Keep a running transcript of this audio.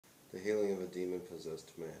The healing of a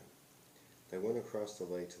demon-possessed man. They went across the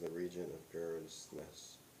lake to the region of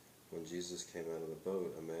Gerasnes. When Jesus came out of the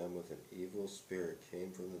boat, a man with an evil spirit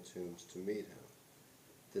came from the tombs to meet him.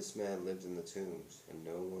 This man lived in the tombs, and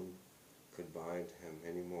no one could bind him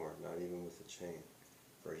any more, not even with a chain,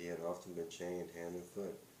 for he had often been chained hand and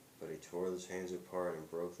foot, but he tore the chains apart and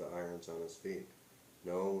broke the irons on his feet.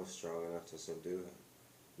 No one was strong enough to subdue him.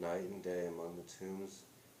 Night and day among the tombs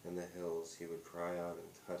and the hills he would cry out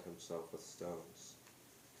and cut himself with stones.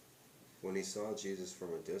 When he saw Jesus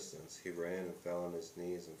from a distance, he ran and fell on his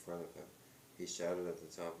knees in front of him. He shouted at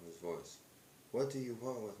the top of his voice, "What do you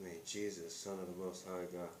want with me, Jesus, Son of the Most High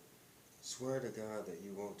God? Swear to God that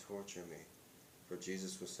you won't torture me." For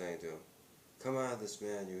Jesus was saying to him, "Come out of this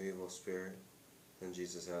man, you evil spirit." Then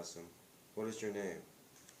Jesus asked him, "What is your name?"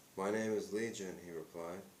 "My name is Legion," he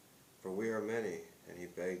replied, "for we are many," and he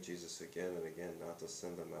begged Jesus again and again not to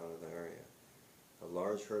send them out of the area. A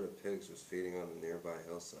large herd of pigs was feeding on the nearby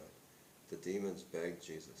hillside. The demons begged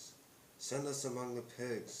Jesus, "Send us among the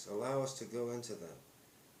pigs, allow us to go into them."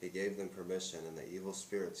 He gave them permission, and the evil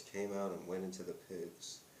spirits came out and went into the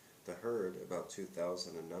pigs. The herd, about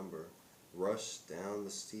 2,000 in number, rushed down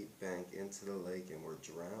the steep bank into the lake and were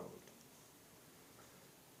drowned.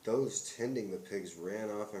 Those tending the pigs ran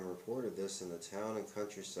off and reported this in the town and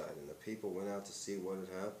countryside, and the people went out to see what had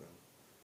happened.